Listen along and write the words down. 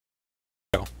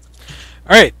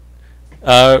Alright,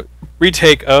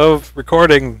 retake of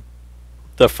recording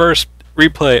the first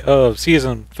replay of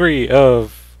Season 3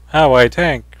 of How I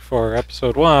Tank for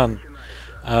Episode 1.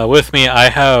 With me I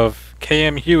have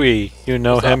KM Huey. You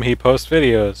know him, he posts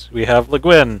videos. We have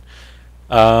LeGuin.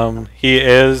 He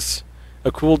is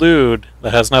a cool dude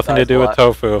that has nothing to do with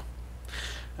tofu.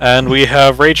 And we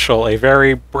have Rachel, a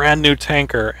very brand new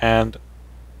tanker and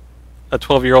a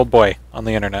 12-year-old boy on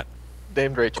the internet.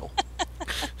 Named Rachel.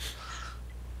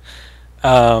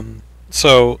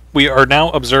 So we are now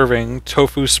observing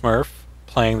Tofu Smurf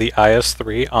playing the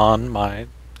IS-3 on my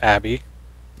Abby,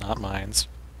 not mine's.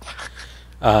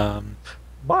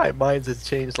 Mine's has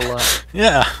changed a lot.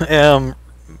 Yeah,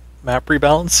 map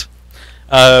rebalance.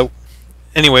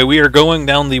 Anyway, we are going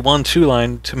down the 1-2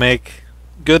 line to make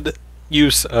good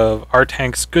use of our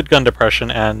tank's good gun depression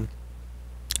and,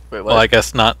 Wait, what? well, I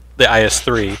guess not the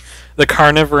IS-3, the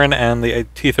Carnivoran and the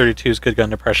T-32's good gun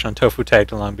depression, and Tofu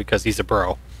tagged along because he's a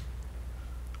bro.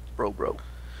 Bro.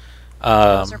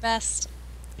 Those are best.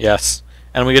 Yes,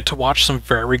 and we get to watch some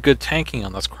very good tanking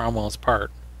on this Cromwell's part.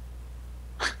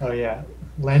 Oh yeah,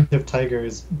 Land of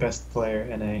Tigers best player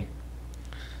NA.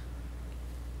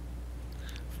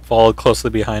 Followed closely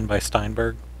behind by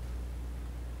Steinberg.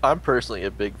 I'm personally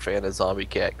a big fan of zombie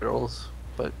cat girls,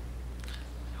 but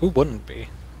Who wouldn't be?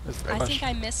 Is the I question. think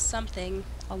I missed something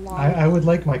along I would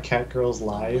like my cat girls the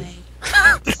live. way.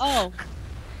 Oh.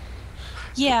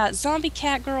 Yeah, zombie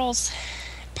cat girls,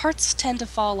 parts tend to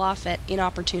fall off at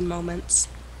inopportune moments.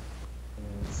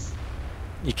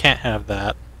 You can't have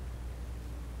that.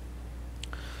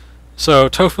 So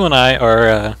Tofu and I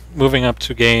are moving up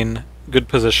to gain good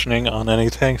positioning on any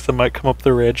tanks that might come up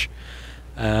the ridge,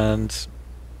 and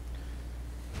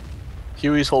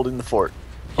Huey's holding the fort.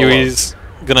 Huey's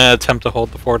gonna attempt to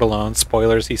hold the fort alone.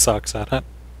 Spoilers, he sucks at it.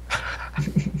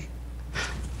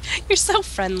 You're so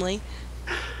friendly.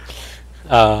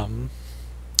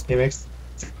 He makes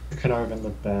Carnarvon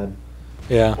look bad.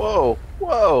 Yeah.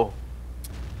 Whoa.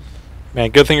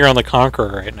 Man, good thing you're on the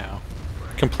Conqueror right now.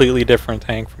 Completely different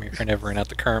tank from your Carnivoran at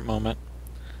the current moment.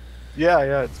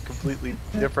 Yeah, it's completely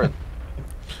different.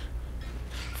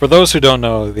 For those who don't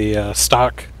know, the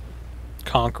stock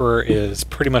Conqueror is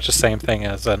pretty much the same thing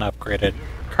as an upgraded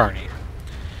Carney.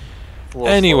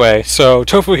 Anyway, so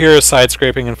Tofu here is side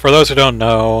scraping, and for those who don't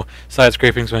know, side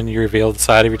scraping is when you reveal the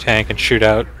side of your tank and shoot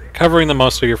out, covering the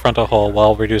most of your frontal hull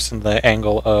while reducing the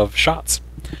angle of shots.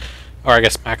 Or I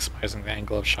guess maximizing the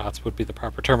angle of shots would be the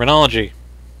proper terminology.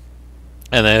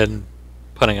 And then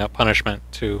putting up punishment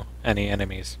to any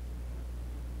enemies.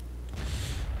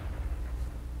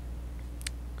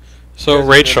 So You guys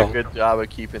are Rachel. doing a good job of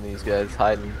keeping these guys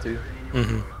hiding too.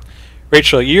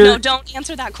 Rachel, you're... No, don't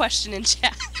answer that question in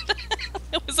chat.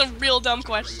 It was a real dumb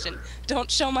question.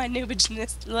 Don't show my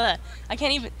noobishness. Ugh. I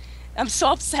can't even... I'm so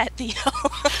upset, Theo.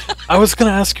 I was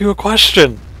gonna ask you a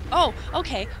question. Oh,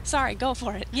 okay. Sorry, go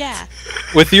for it. Yeah.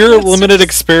 With your That's limited just-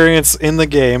 experience in the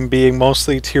game, being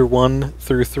mostly tier 1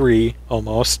 through 3,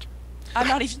 almost, I'm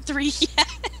not even 3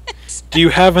 yet. do you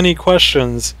have any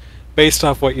questions based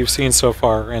off what you've seen so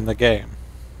far in the game?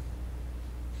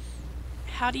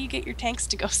 How do you get your tanks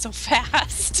to go so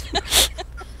fast?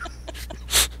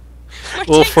 My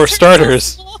Well, tanks for are so starters,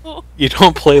 slow. you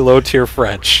don't play low-tier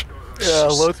French. Yeah,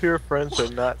 low tier friends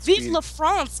are not Vive speedy. la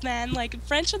France, man! Like,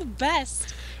 French are the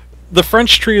best. The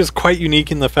French tree is quite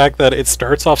unique in the fact that it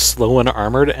starts off slow and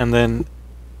armored and then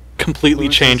completely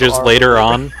Loses changes armor. later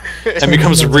on and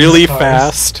becomes really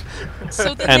fast.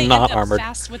 So then And they not end up armored.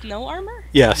 fast with no armor?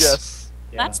 Yes. Yes.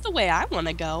 Yeah. That's the way I want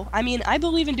to go. I mean, I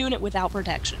believe in doing it without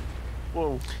protection.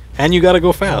 Whoa. And you gotta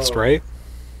go fast, Oh. right?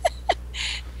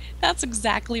 That's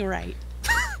exactly right.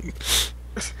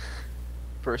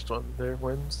 First one there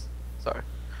wins. Sorry.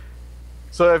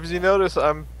 So as you notice,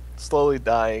 I'm slowly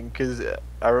dying because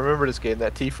I remember this game.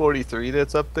 That T-43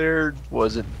 that's up there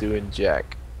wasn't doing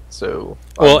jack. So.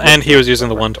 Well, I'm and he was looking using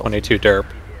the for 122 derp,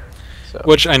 So.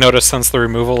 which I noticed since the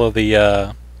removal of the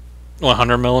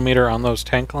 100mm on those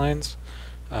tank lines,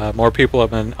 more people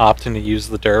have been opting to use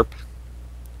the derp.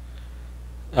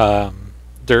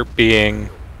 Derp being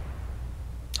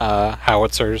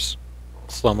howitzers,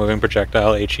 slow-moving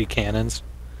projectile HE cannons.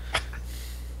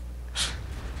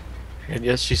 And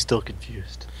yes, she's still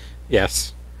confused.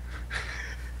 Yes.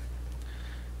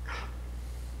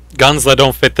 Guns that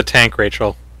don't fit the tank,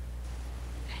 Rachel.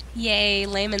 Yay,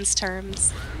 layman's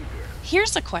terms.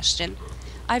 Here's a question.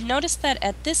 I've noticed that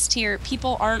at this tier,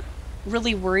 people aren't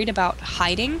really worried about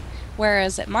hiding,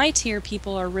 whereas at my tier,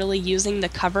 people are really using the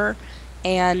cover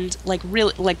and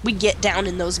really we get down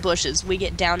in those bushes. We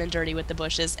get down and dirty with the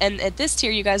bushes. And at this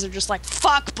tier, you guys are just like,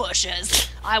 fuck bushes.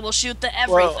 I will shoot the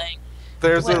everything.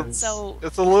 There's a Depends. So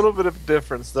it's a little bit of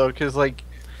difference though, because like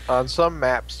on some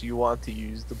maps you want to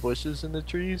use the bushes and the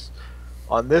trees.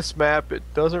 On this map, it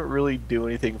doesn't really do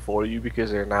anything for you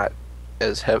because they're not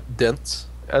as dense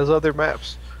as other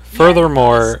maps.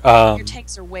 Furthermore, your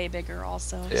tanks are way bigger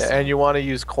also. Yeah, so- and you want to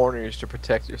use corners to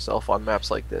protect yourself on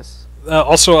maps like this.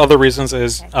 also other reasons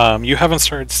is Okay. you haven't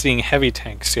started seeing heavy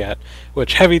tanks yet,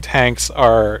 which heavy tanks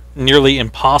are nearly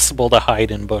impossible to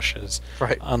hide in bushes,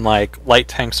 Right. unlike light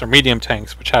tanks or medium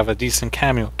tanks, which have a decent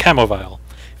camo value.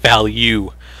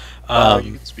 You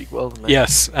can speak well than that.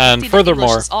 Yes, and See, the English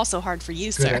furthermore, is also hard for you,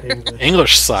 Good sir. at English.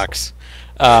 English sucks.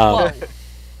 Whoa.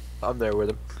 I'm there with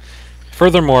him.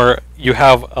 Furthermore, you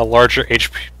have a larger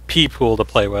HP pool to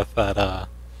play with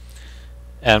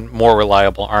and more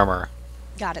reliable armor.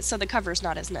 Got it. So the cover's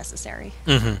not as necessary.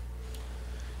 Mm-hmm.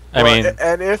 I Well, mean,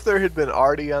 and if there had been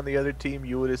Artie on the other team,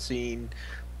 you would have seen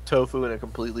Tofu in a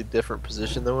completely different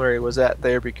position than where he was at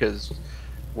there, because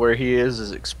where he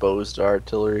is exposed to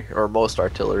artillery, or most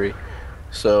artillery.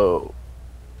 So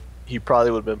he probably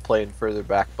would have been playing further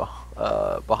back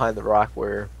behind the rock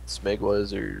where Smig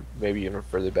was, or maybe even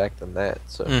further back than that.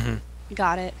 So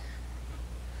Got it.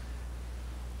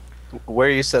 where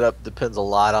you set up depends a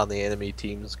lot on the enemy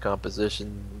team's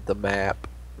composition, the map,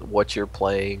 what you're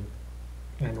playing.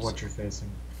 And what you're facing.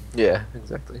 Yeah,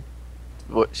 exactly.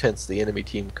 Hence the enemy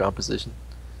team composition.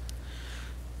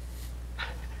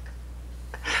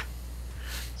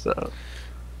 So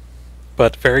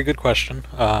but very good question.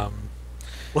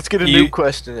 let's get a You- new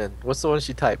question in. What's the one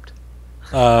she typed?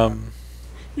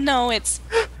 No, it's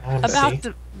And about see?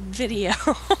 the video.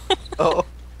 Oh,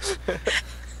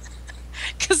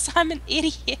 Because I'm an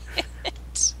idiot.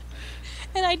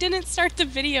 And I didn't start the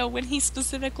video when he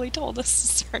specifically told us to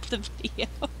start the video.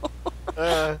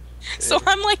 So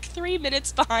I'm like 3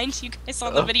 minutes behind you guys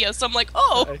on the Oh. video. So I'm like,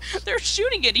 oh, Nice. they're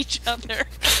shooting at each other.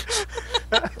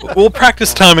 we'll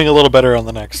practice timing a little better on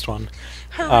the next one.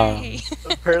 Hooray.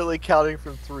 apparently counting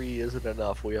from 3 isn't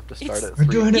enough. We have to start It's- at We're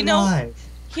 3. doing You it know- live.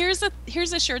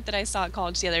 Here's a shirt that I saw at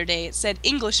college the other day. It said,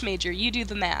 English major, you do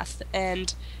the math.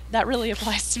 And that really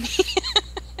applies to me.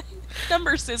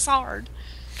 Numbers is hard.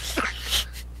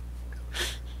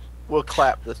 We'll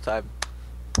clap this time.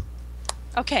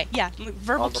 Okay, yeah,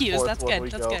 verbal On the cues. fourth That's one good. we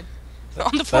That's go. good.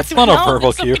 On the That's fourth not one, a no, verbal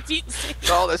that's so cue. confusing.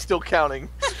 No, that's still counting.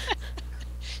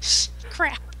 Shh,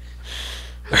 crap.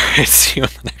 Alright, see you in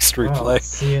the next Well, replay.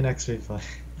 see you next replay.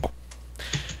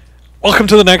 Welcome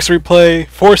to the next replay,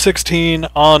 416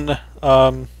 on,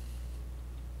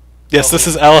 yes, this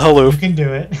is Al You Haloof. can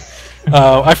do it.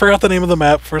 I forgot the name of the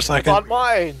map for a It's second. on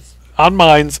mines. On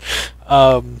mines.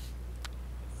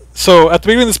 So at the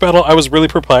beginning of this battle, I was really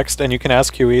perplexed, and you can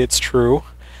ask Huey, it's true.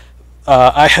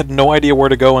 I had no idea where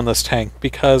to go in this tank,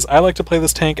 because I like to play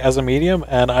this tank as a medium,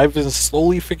 and I've been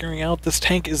slowly figuring out this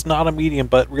tank is not a medium,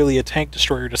 but really a tank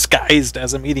destroyer disguised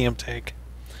as a medium tank.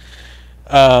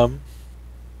 We all know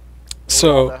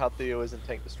So, how Theo is in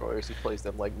tank destroyers. He plays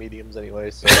them like mediums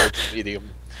anyway, so it's medium.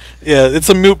 yeah, it's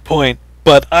a moot point,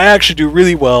 but I actually do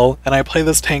really well, and I play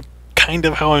this tank kind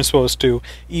of how I'm supposed to,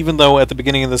 even though at the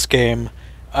beginning of this game,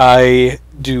 I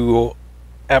do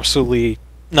absolutely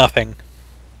nothing.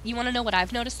 You want to know what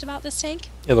I've noticed about this tank?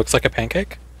 It looks like a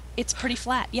pancake. It's pretty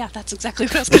flat. Yeah, that's exactly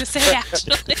what I was going to say,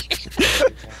 actually.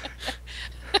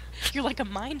 You're like a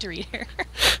mind reader.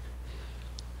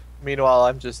 Meanwhile,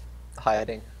 I'm just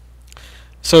hiding.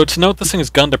 So to note this thing is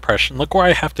gun depression, look where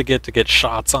I have to get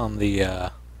shots on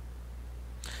the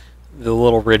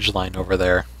little ridge line over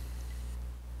there.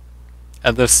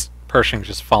 And this Pershing's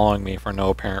just following me for no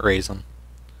apparent reason.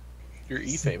 You're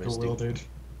E-famous, dude. Bewildered.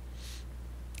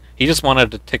 He just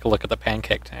wanted to take a look at the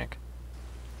pancake tank.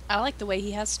 I like the way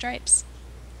he has stripes.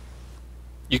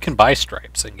 You can buy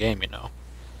stripes in game, you know.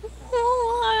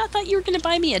 Oh, I thought you were going to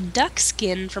buy me a duck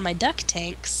skin for my duck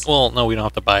tanks. Well, no, we don't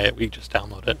have to buy it. We just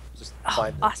download it. Just Oh,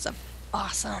 find it. awesome.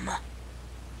 Awesome.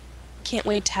 Can't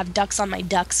wait to have ducks on my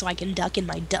duck so I can duck in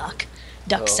my duck.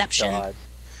 Duckception. Oh, God.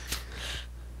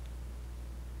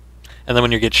 And then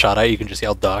when you get shot at, you can just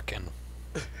yell duck and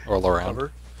roll around.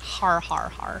 Cover. Har, har,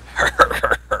 har.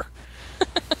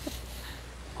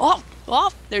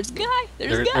 Oh, there's a guy.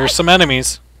 There's a guy. There's some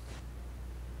enemies.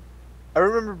 I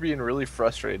remember being really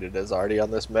frustrated as Artie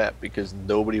on this map because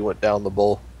nobody went down the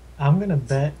bowl. I'm gonna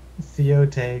bet Theo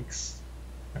takes.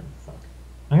 Oh, fuck.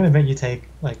 I'm gonna bet you take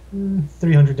like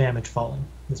 300 damage falling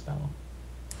this battle.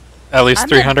 At least I'm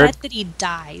gonna 300. bet that he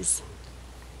dies.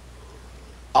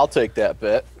 I'll take that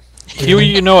bet. Huey,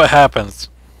 you know what happens.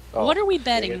 Oh, What are we dang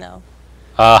betting, it. though?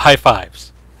 High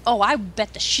fives. Oh, I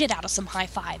bet the shit out of some high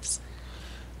fives.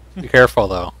 Be careful,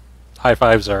 though. High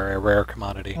fives are a rare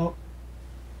commodity. Oh.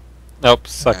 Nope,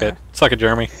 suck it. Suck it,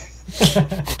 Jeremy.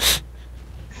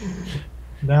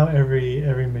 Now every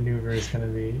maneuver is going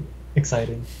to be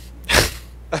exciting.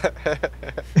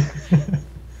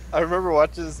 I remember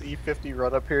watching this E50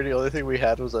 run up here. The only thing we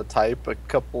had was a Type, a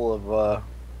couple of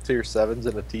tier 7s,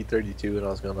 and a T32, and I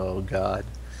was going, oh god,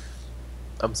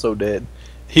 I'm so dead.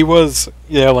 He was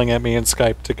yelling at me in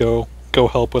Skype to go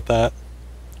help with that.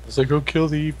 I was like, go kill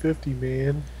the E50,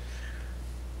 man.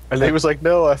 And he was like,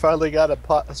 no, I finally got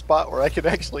a spot where I can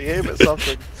actually aim at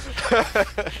something.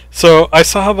 So I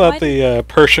saw that the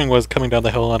Pershing was coming down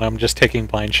the hill, and I'm just taking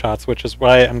blind shots, which is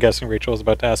why I'm guessing Rachel was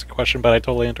about to ask a question, but I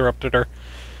totally interrupted her.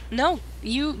 No,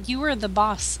 you were the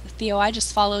boss, Theo. I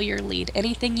just follow your lead.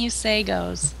 Anything you say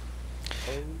goes.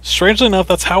 Strangely enough,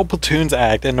 that's how platoons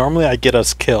act, and normally I get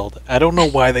us killed. I don't know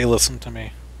why they listen to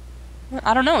me.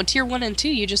 I don't know. Tier 1 and 2,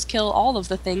 you just kill all of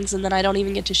the things, and then I don't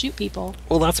even get to shoot people.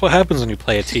 Well, that's what happens when you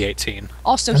play a T-18.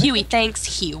 Also, Huey.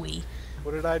 Thanks, Huey.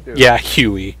 What did I do? Yeah,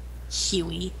 Huey.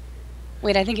 Huey.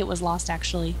 Wait, I think it was lost,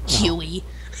 actually. Oh. Huey.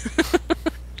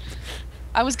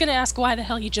 I was going to ask why the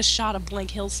hell you just shot a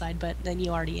blank hillside, but then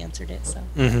you already answered it, so.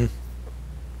 Mm-hmm.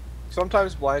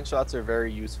 Sometimes blind shots are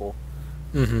very useful.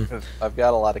 Mm-hmm. I've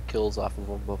got a lot of kills off of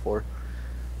them before.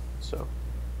 So,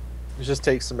 it just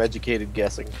takes some educated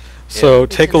guessing. So,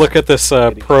 take a look at this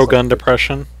pro gun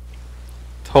depression.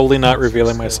 Totally not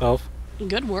revealing myself.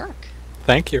 Good work.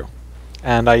 Thank you.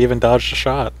 And I even dodged a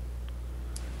shot.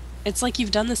 It's like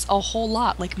you've done this a whole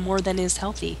lot, like more than is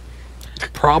healthy.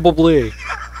 Probably.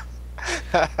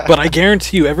 But I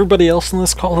guarantee you, everybody else in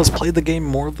this call has played the game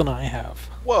more than I have.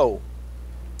 Whoa.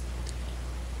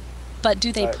 But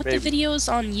do they put the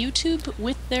videos on YouTube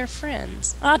with their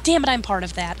friends? Ah, damn it, I'm part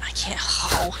of that. I can't.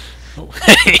 Oh.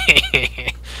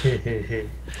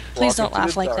 Please don't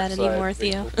laugh like that anymore,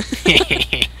 Theo.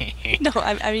 No,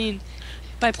 I mean,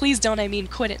 by please don't, I mean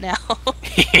quit it now.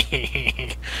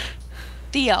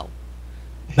 Theo.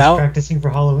 Now practicing for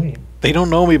Halloween. They don't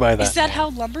know me by that. Is that how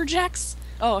lumberjacks?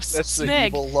 Oh, that's Smig. the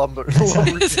evil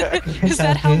lumberjack. Is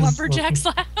that how lumberjacks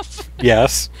laugh?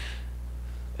 Yes.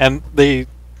 And they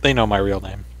know my real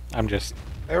name. I'm just...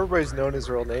 Everybody's known his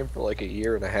real name for like a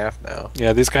year and a half now.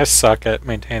 Yeah, these guys suck at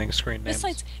maintaining screen names.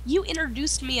 Besides, you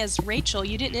introduced me as Rachel.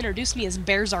 You didn't introduce me as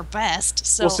Bears Are Best.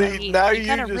 So, well, see, I mean, now you you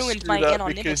kind of just ruined screwed my up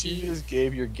anonymity. because you just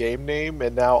gave your game name,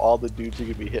 and now all the dudes are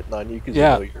going to be hitting on you because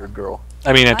yeah. they know you're a girl.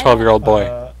 I mean, a 12-year-old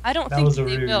boy. I don't think they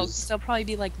will, because they'll probably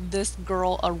be like, this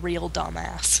girl a real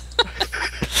dumbass.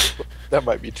 That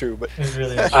might be true, but...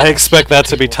 Really I expect that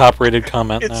to be top-rated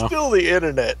comment it's now. It's still the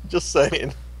internet, just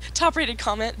saying. Top-rated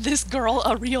comment, this girl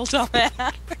a real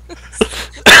dumbass.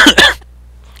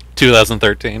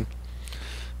 2013.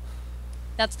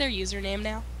 That's their username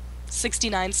now.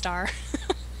 69 star.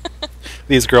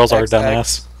 These girls are XX.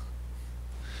 dumbass.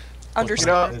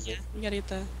 Underscore. Yeah, you gotta get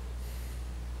the...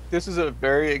 This is a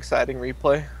very exciting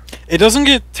replay. It doesn't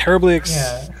get terribly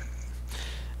yeah.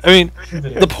 I mean,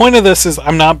 the point of this is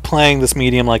I'm not playing this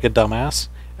medium like a dumbass,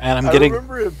 and I'm getting... I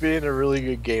remember it being a really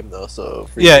good game, though, so...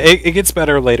 Yeah, it gets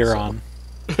better later on.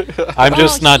 I'm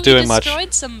just not doing much. Huey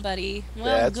destroyed somebody. Well,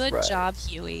 That's good right. job,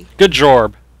 Huey. Good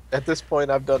jorb. At this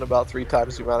point, I've done about 3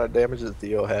 times the amount of damage that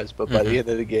Theo has, but by the end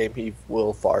of the game, he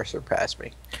will far surpass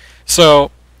me.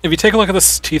 So, if you take a look at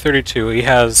this T-32, he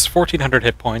has 1,400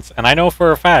 hit points, and I know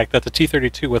for a fact that the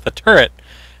T-32 with a turret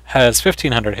has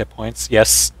 1,500 hit points.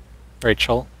 Yes,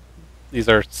 Rachel, these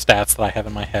are stats that I have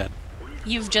in my head.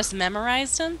 You've just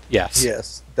memorized them? Yes.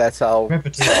 Yes, that's how...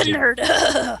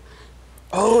 Nerd.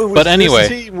 Oh, it was But anyway, this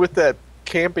team with that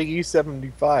camping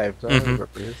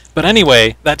E75. But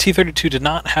anyway, that T-32 did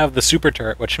not have the super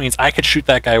turret, which means I could shoot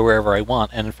that guy wherever I want,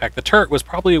 and in fact the turret was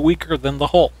probably weaker than the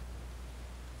hull.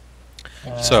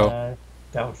 So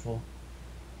doubtful.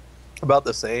 About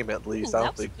the same, at least. Ooh, I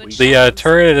don't think we... The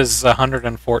turret is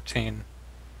 114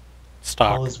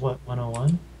 stock. Hull is what,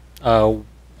 101?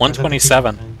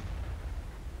 127.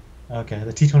 Okay,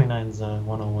 the T-29 is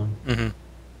 101. Mm-hmm.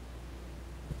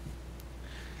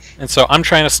 And so I'm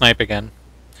trying to snipe again.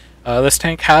 This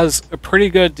tank has a pretty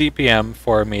good DPM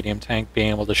for a medium tank, being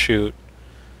able to shoot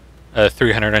a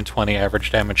 320 average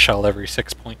damage shell every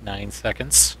 6.9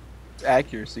 seconds.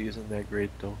 Accuracy isn't that great,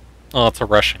 though. Well, it's a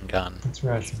Russian gun. It's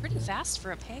Russian. It's pretty fast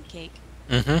for a pancake.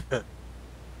 Mm-hmm.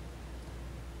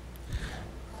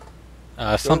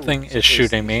 Something is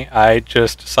shooting me. I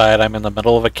just decided I'm in the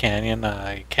middle of a canyon.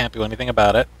 I can't do anything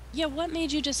about it. Yeah, what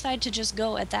made you decide to just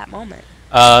go at that moment?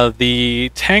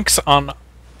 The tanks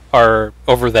are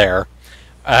over there.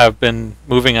 Have been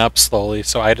moving up slowly,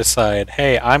 so I decide,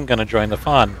 hey, I'm going to join the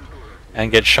fun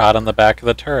and get shot on the back of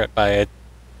the turret by a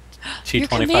T-25.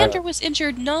 Your commander was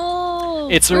injured. No.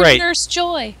 It's Where's right. Nurse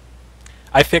Joy?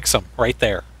 I fix him right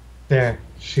there. There.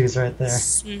 She's right there.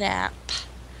 Snap.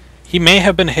 He may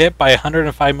have been hit by a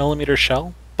 105mm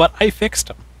shell, but I fixed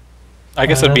him. I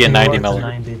guess it'd be a 90mm.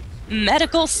 90.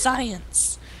 Medical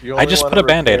science. You I only just wanna put a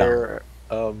Band-Aid on. repair,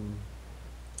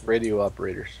 radio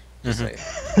operators. Just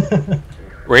saying.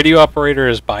 Radio operator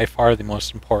is by far the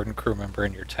most important crew member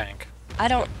in your tank. I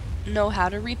don't know how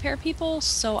to repair people,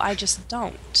 so I just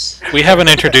don't. We haven't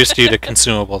introduced you to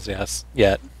consumables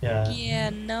yet. Yeah. Yeah,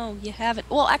 no, you haven't.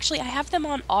 Well, actually, I have them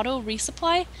on auto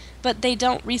resupply, but they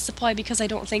don't resupply because I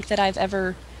don't think that I've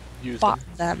ever Use bought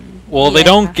them. them. Well, they Yeah.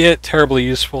 don't get terribly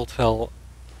useful till,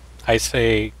 I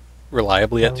say,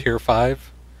 reliably at Oh. tier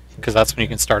 5, because that's when you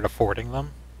can start affording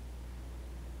them.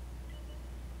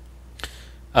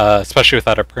 Especially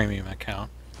without a premium account.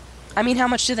 I mean, how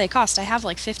much do they cost? I have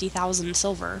like 50,000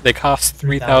 silver. They cost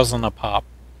 3,000 a pop.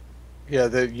 Yeah, you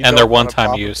And don't they're wanna one-time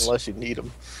pop 'em use. unless you need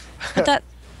them. But that,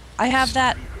 I have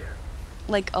that,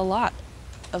 like, a lot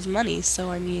of money,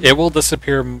 so I mean... It will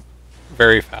disappear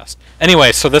very fast.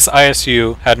 Anyway, so this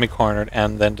ISU had me cornered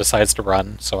and then decides to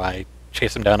run, so I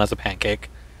chase him down as a pancake.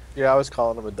 Yeah, I was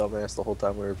calling him a dumbass the whole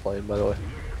time we were playing, by the way.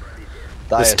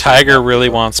 This tiger really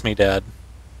wants me dead.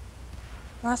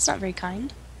 Well, that's not very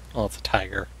kind. Well, it's a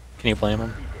tiger. Can you blame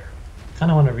him?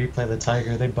 Kind of want to replay the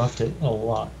Tiger. They buffed it a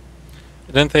lot.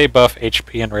 Didn't they buff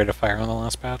HP and rate of fire in the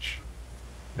last patch?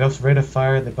 They buffed rate of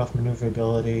fire. They buffed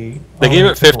maneuverability. They All gave they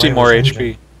it took 50 away more was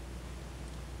HP.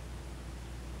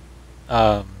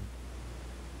 engine.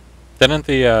 Didn't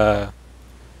the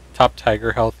top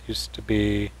tiger health used to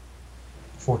be...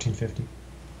 1450.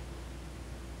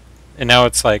 And now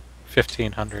it's like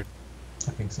 1500.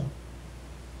 I think so.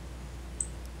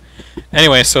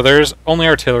 Anyway, so there's only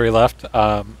artillery left.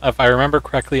 If I remember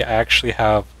correctly, I actually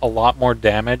have a lot more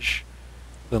damage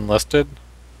than listed.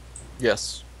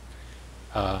 Yes.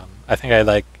 I think I had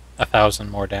like 1,000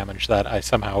 more damage that I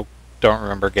somehow don't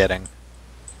remember getting.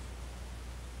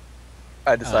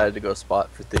 I decided to go spot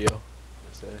for Theo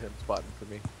instead of him spotting for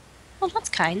me. Well, that's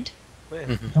kind.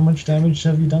 Man. Mhm. How much damage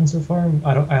have you done so far?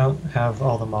 I don't have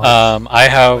all the mods. I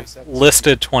have 2762.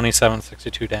 listed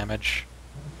 2762 damage,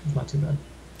 Not too bad.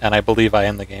 and I believe I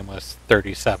end the game with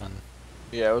 37.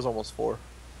 Yeah, it was almost 4.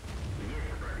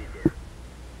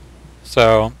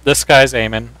 So this guy's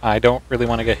aiming. I don't really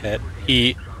want to get hit.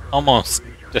 He almost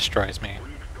destroys me.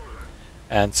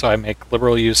 And so I make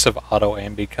liberal use of auto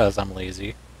aim because I'm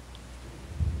lazy.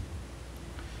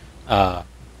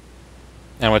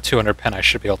 And with 200 pen, I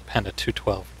should be able to pen to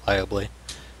 212 reliably.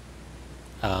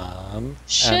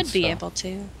 Should and be so- able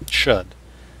to. Should.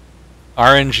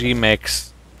 RNG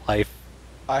makes life.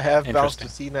 I have bounced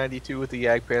Interesting. a C92 with the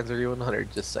Jagdpanzer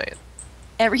E100, just saying.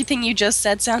 Everything you just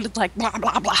said sounded like blah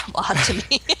blah blah blah to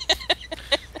me.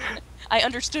 I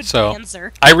understood So-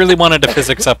 Panzer. I really wanted to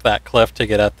physics up that cliff to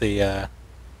get at the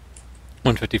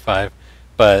 155,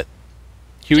 but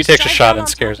Huey Just takes a drive shot down and on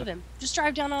scares top of it. him. Just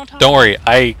drive down on top. Don't of worry,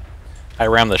 I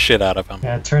ram the shit out of him.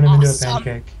 Yeah, turn him into a Awesome.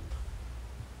 pancake.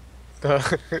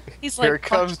 He's like, Here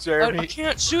comes I Jeremy.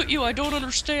 can't shoot you. I don't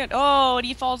understand. Oh, and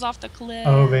he falls off the cliff.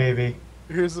 Oh, baby.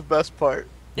 Here's the best part.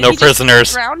 Did No he just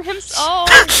prisoners. Drown him. Oh,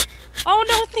 oh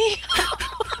no, Theo.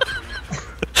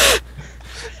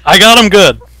 I got him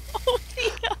good. Oh,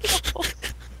 Theo.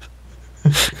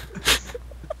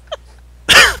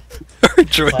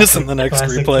 Join us in the next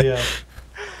Classic replay.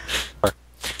 Theo.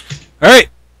 Alright,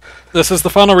 this is the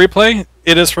final replay.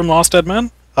 It is from Lost Dead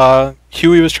Men.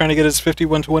 Huey was trying to get his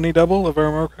 5120 double, if I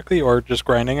remember correctly, or just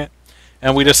grinding it.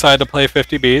 And we decided to play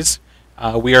 50Bs.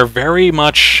 We are very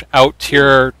much out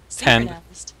tier 10.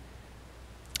 Synchronized.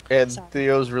 And Sorry.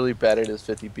 Theo's really bad at his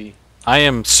 50B. I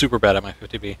am super bad at my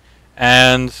 50B.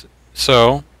 And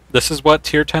so, this is what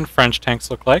tier 10 French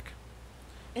tanks look like.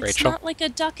 It's Rachel? not like a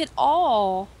duck at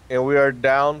all. And we are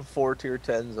down 4 tier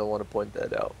 10s, I want to point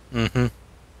that out. Mm-hmm.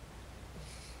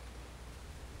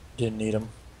 Didn't need him.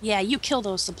 Yeah, you kill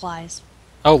those supplies.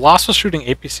 Oh, Lost was shooting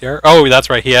APCR? Oh, that's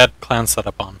right, he had clan set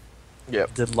up on.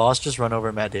 Yep. Did Lost just run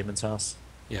over Matt Damon's house?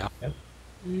 Yeah.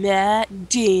 Matt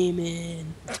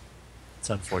Damon. It's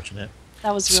unfortunate.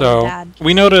 That was really So, bad.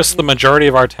 we noticed the majority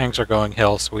of our tanks are going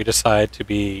hill, so we decide to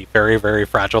be very, very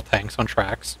fragile tanks on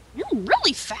tracks. You're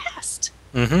really fast.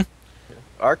 Mm-hmm.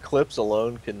 Our clips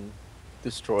alone can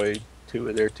destroy 2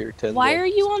 of their tier 10s. Why are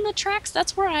you on the tracks?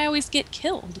 That's where I always get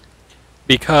killed.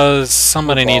 Because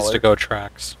somebody needs to Footballer. go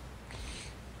tracks.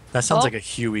 That sounds Oh. like a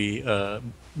Huey. Hello,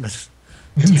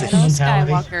 Mentality.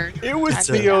 Skywalker. It was It's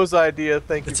a- Theo's idea,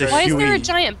 thank you it's a very Why is much. there a Huey.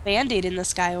 giant band-aid in the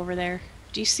sky over there?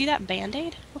 Do you see that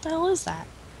band-aid? What the hell is that?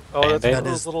 Oh, that's Band-Aid? one of That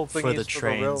those is little for thingies the for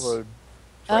trains. the railroad.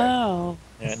 track. Oh.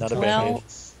 Yeah, not a Well-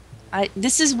 band-aid.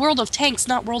 This is World of Tanks,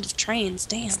 not World of Trains.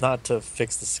 Damn. It's not to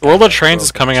fix the sky. World of Trains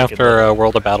is broken coming chicken after leg.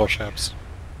 World of Battleships.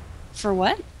 For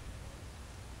what?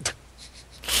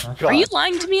 God. Are you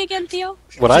lying to me again, Theo?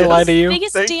 Would I lie to you?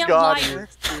 Biggest Thank damn God he liar.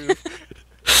 is, too.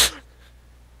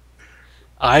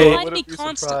 I lie to Wouldn't me be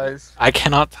constantly. surprised. I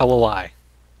cannot tell a lie.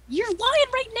 You're lying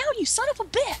right now, you son of a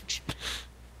bitch.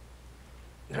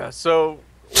 Yeah, so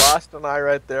Lost and I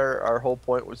right there, our whole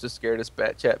point was to scare this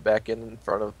bat chat back in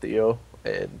front of Theo,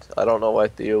 and I don't know why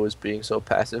Theo was being so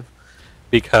passive.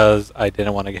 Because I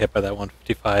didn't want to get hit by that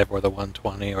 155 or the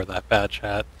 120 or that bad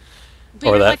chat. But Or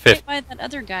you're that like fifth- right by that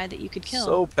other guy that you could kill.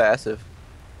 So passive.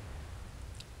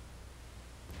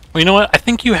 Well, you know what? I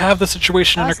think you have the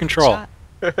situation That under was a good control.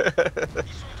 shot.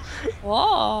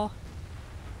 Whoa.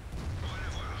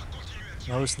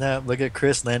 Oh snap! Look at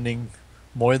Chris landing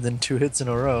more than 2 hits in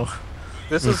a row.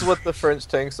 This is what the French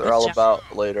tanks are Good all job.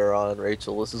 about later on,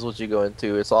 Rachel. This is what you go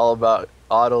into. It's all about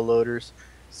auto loaders.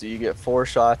 So you get 4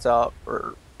 shots out,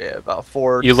 or yeah, about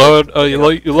 4. You load.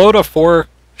 You load a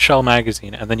 4-shell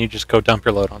magazine, and then you just go dump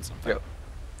your load on something. Yep.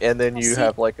 And then Well, you see-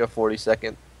 have like a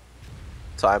 40-second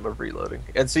time of reloading.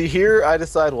 And see here, I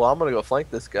decide, well, I'm gonna go flank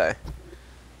this guy.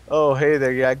 Oh, hey,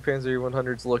 there, Jagdpanzer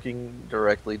 100's looking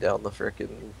directly down the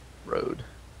frickin' road.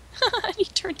 He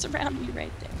turns around me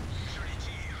right there.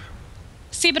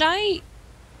 See, but I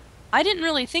didn't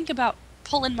really think about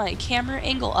pulling my camera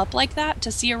angle up like that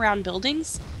to see around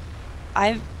buildings.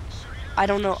 I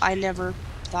don't know, I never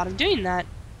thought of doing that.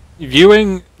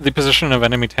 Viewing the position of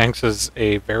enemy tanks is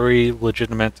a very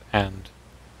legitimate and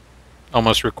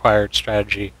almost required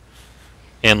strategy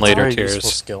in later Very tiers.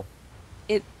 useful skill.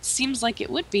 It seems like it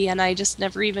would be, and I just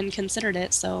never even considered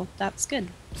it, so that's good.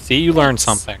 See, you learned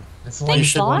something. That's why you Thanks,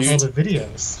 should watch all Lost. the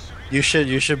videos. You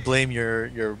should blame your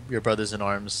brothers in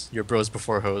arms, your bros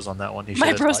before hoes on that one. He My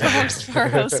should've bros taught you. first for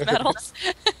host medals.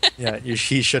 Yeah,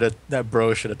 he should have. That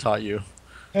bro should have taught you.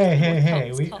 Hey,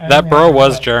 What we. the hell? I That only bro have,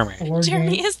 was like, Jeremy. 4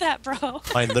 Jeremy games. is that, bro.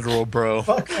 My literal bro.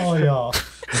 Fuck all y'all.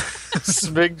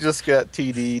 Smig just got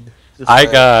TD'd. Just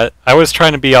I was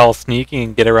trying to be all sneaky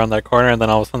and get around that corner, and then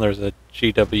all of a sudden there's a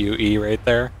GWE right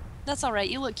there. That's alright,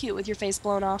 you look cute with your face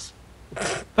blown off.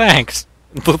 Thanks.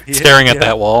 Staring at yeah.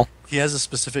 that wall. He has a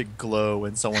specific glow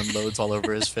when someone loads all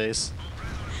over his face.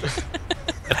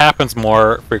 It happens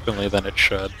more frequently than it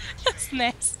should. That's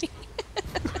nasty.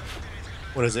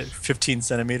 What is it? 15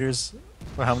 centimeters?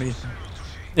 Or how many?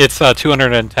 It's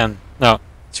 210. No,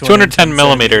 210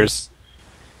 millimeters.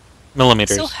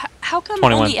 Millimeters. So how come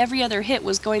 21. only every other hit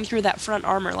was going through that front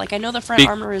armor? Like, I know the front Be-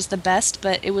 armor is the best,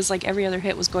 but it was like every other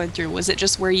hit was going through. Was it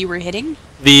just where you were hitting?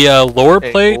 The lower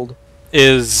plate angled.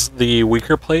 is the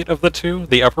weaker plate of the two.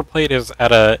 The upper plate is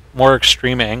at a more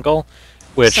extreme angle,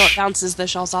 which So it bounces the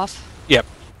shells off? yep,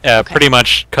 Okay. pretty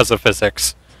much because of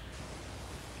physics.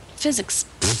 Physics.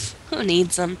 Pfft, who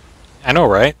needs them? I know,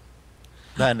 right?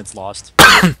 That and it's lost.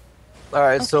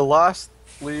 Alright, so Lost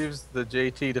leaves the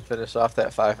JT to finish off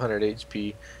that 500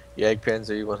 HP.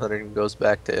 Jagdpanzer 100 goes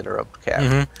back to interrupt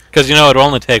cap. Because you know it'll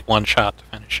only take one shot to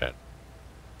finish it,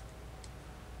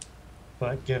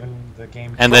 But given the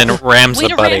game. and then rams Way the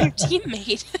to ram buddy. your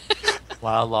teammate.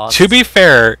 Wow, lost. To be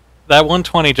fair, that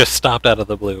 120 just stopped out of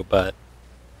the blue, but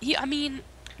I mean,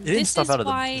 it didn't this stop is out of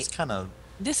the. why It's kind of.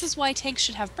 this is why tanks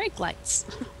should have brake lights.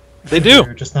 they You're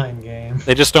do. just not in game.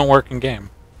 They just don't work in game.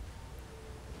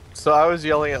 So I was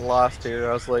yelling at Lost here.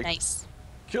 I was like, Nice.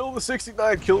 kill the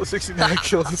 69, kill the 69,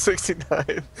 kill the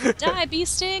 69. Die, bee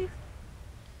sting.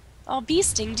 Oh, bee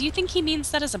sting. Do you think he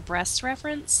means that as a breast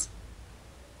reference,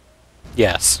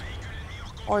 Yes.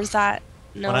 or is that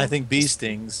no? When I think bee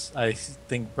stings, I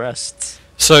think breasts.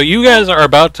 So you guys are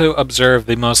about to observe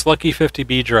the most lucky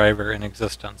 50B driver in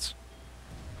existence.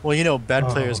 Well, you know, bad Oh.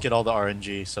 players get all the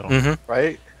RNG, so.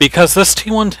 Right? Because this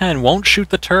T110 won't shoot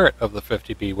the turret of the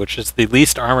 50B, which is the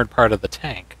least armored part of the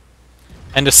tank,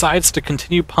 and decides to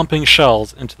continue pumping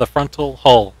shells into the frontal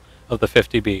hull of the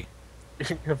 50B.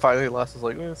 And finally Lost was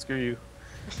like, screw you.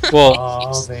 Well,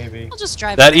 Oh, baby. I'll just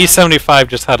drive that around. E75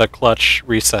 just had a clutch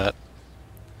reset,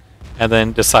 and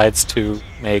then decides to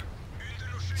make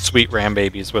sweet ram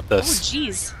babies with Oh, this.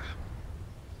 jeez.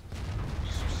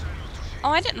 Oh,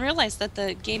 I didn't realize that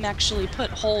the game actually put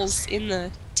holes in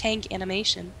the tank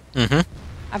animation.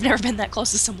 I've never been that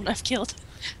close to someone I've killed.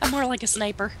 I'm more like a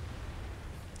sniper.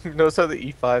 Notice how the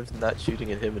E5's not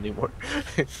shooting at him anymore.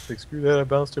 Like, screw that, I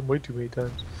bounced him way too many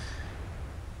times.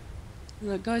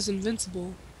 That guy's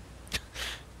invincible.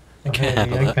 Okay, the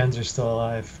handle that. Jagdpanzer's still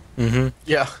alive.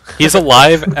 Yeah. He's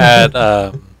alive at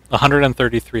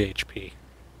 133 HP,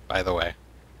 by the way.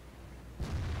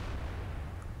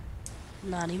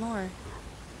 Not anymore.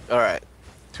 Alright.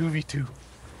 2v2.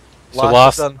 So Lost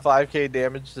Lost- has done 5k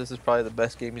damage. This is probably the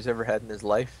best game he's ever had in his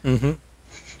life.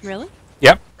 Really?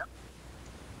 Yep.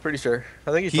 Pretty sure.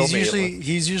 I think he told me.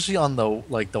 He's usually on the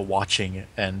like the watching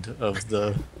end of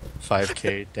the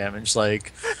 5K damage.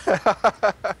 Like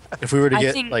if we were to I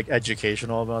get think- like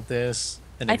educational about this,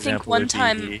 an I think example one would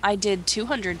time be, I did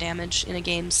 200 damage in a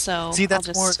game, so see I'll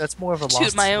that's more of a toot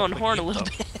lost my own level horn a game, little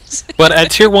though. bit. But at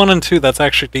tier 1 and 2, that's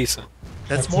actually decent.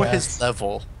 That's That's more yes. his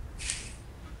level.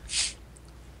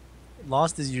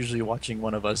 Lost is usually watching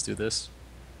one of us do this.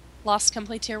 Lost, come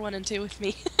play tier 1 and 2 with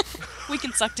me. We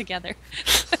can suck together.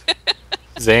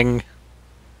 Zing.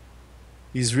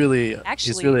 He's really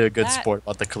Actually, a good that- sport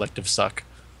about the collective suck.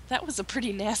 That was a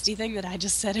pretty nasty thing that I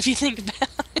just said, if you think about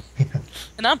it.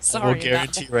 And I'm I sorry will about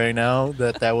guarantee that. right now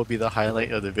that will be the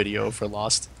highlight of the video for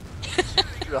Lost.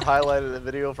 The highlight of the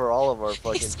video for all of our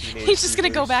fucking teenage. He's just gonna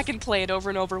go users. back and play it over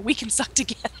and over. We can suck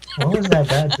together. What was that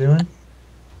bat doing?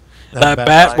 That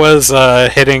bat was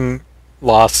hitting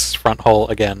Lost's front hole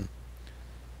again.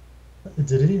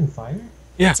 Did it even fire?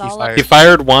 Yeah, It's all fired. up he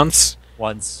fired once.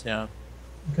 once, yeah.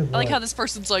 Good I like how lord. this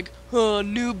person's like,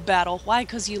 noob battle. Why?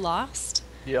 Because you lost?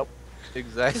 Yep.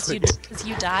 Because Exactly.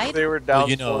 you died? They were down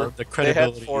you know, 4. the They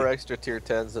credibility. had 4 extra tier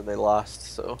 10s and they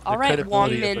lost. So Alright,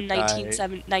 credibility of Wongmin, a guy-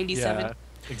 1997. Yeah,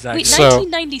 exactly. Wait, So-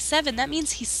 1997? That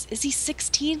means is he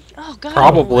 16? Oh, God.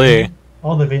 Probably.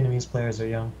 All the Vietnamese players are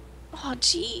young. Oh,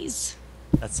 jeez.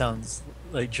 That sounds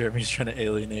like Jeremy's trying to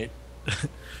alienate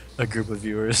a group of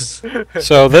viewers.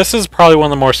 So this is probably one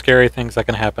of the more scary things that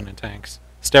can happen in tanks.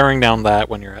 Staring down that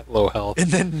when you're at low health.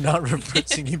 And then not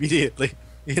reversing immediately.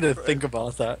 You gotta think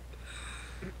about that.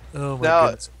 Oh my Now-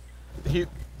 goodness.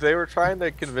 they were trying to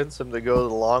convince him to go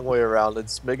the long way around, and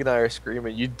Smig and I are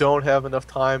screaming, "You don't have enough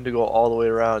time to go all the way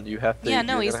around. You have to." Yeah,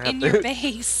 no, you're he's gonna have in to- your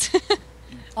base.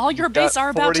 All your You've got base are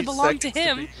about to 40 belong to seconds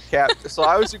him. be capped. So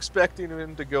I was expecting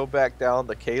him to go back down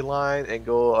the K line and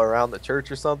go around the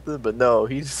church or something, but no,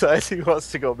 he decides he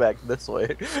wants to go back this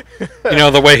way. You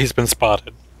know, the way he's been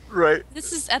spotted. Right.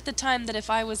 This is at the time that if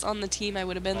I was on the team, I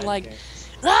would have been like,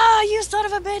 "Ah, you son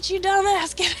of a bitch, you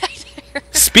dumbass, get back there."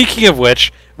 Speaking of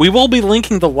which, we will be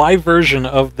linking the live version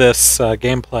of this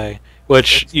gameplay,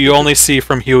 which you only see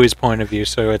from Huey's point of view,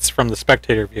 so it's from the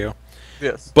spectator view.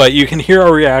 Yes. But you can hear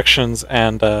our reactions,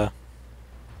 and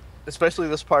Especially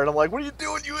this part. I'm like, "What are you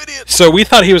doing, you idiot?" so we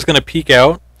thought he was going to peek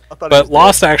out, I thought he was but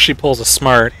Lost actually pulls a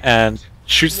smart and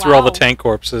shoots through all the Wow. tank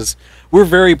corpses. We're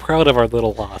very proud of our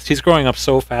little Lost. He's growing up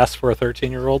so fast for a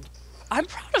 13-year-old. I'm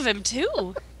proud of him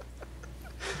too.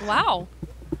 Wow.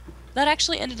 That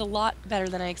actually ended a lot better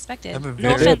than I expected. I have a No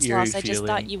very offense, eerie Lost. I just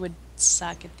thought feeling. you would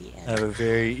suck at the I have end. a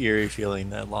very eerie feeling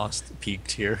that Lost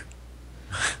peaked here.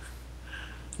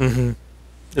 Mm-hmm.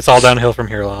 It's all downhill from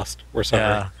here, Lost. We're sorry.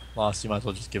 Yeah, Lost, you might as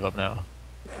well just give up now.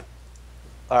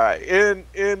 All right. In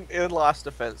Lost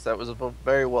defense, that was a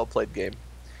very well played game,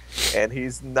 and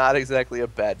he's not exactly a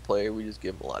bad player. We just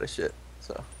give him a lot of shit.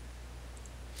 So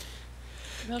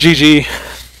GG.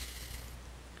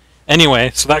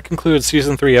 Anyway, so that concludes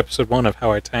Season 3, Episode 1 of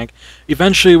How I Tank.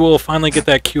 Eventually, we'll finally get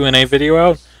that Q&A video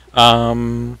out.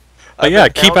 But yeah,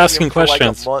 I've been keep hounding asking him for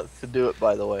questions. Like a month to do it,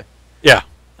 by the way. Yeah,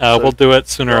 So we'll do it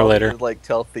sooner or I'll later. just, like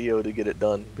tell Theo to get it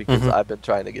done because Mhm. I've been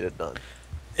trying to get it done.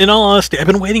 In all honesty, I've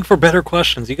been waiting for better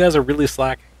questions. You guys are really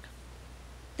slacking.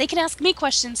 They can ask me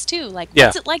questions too, like, Yeah.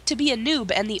 what's it like to be a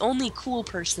noob and the only cool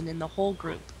person in the whole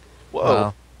group?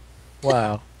 Whoa.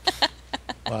 Wow.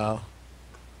 Wow.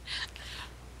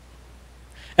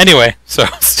 Anyway, so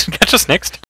catch us next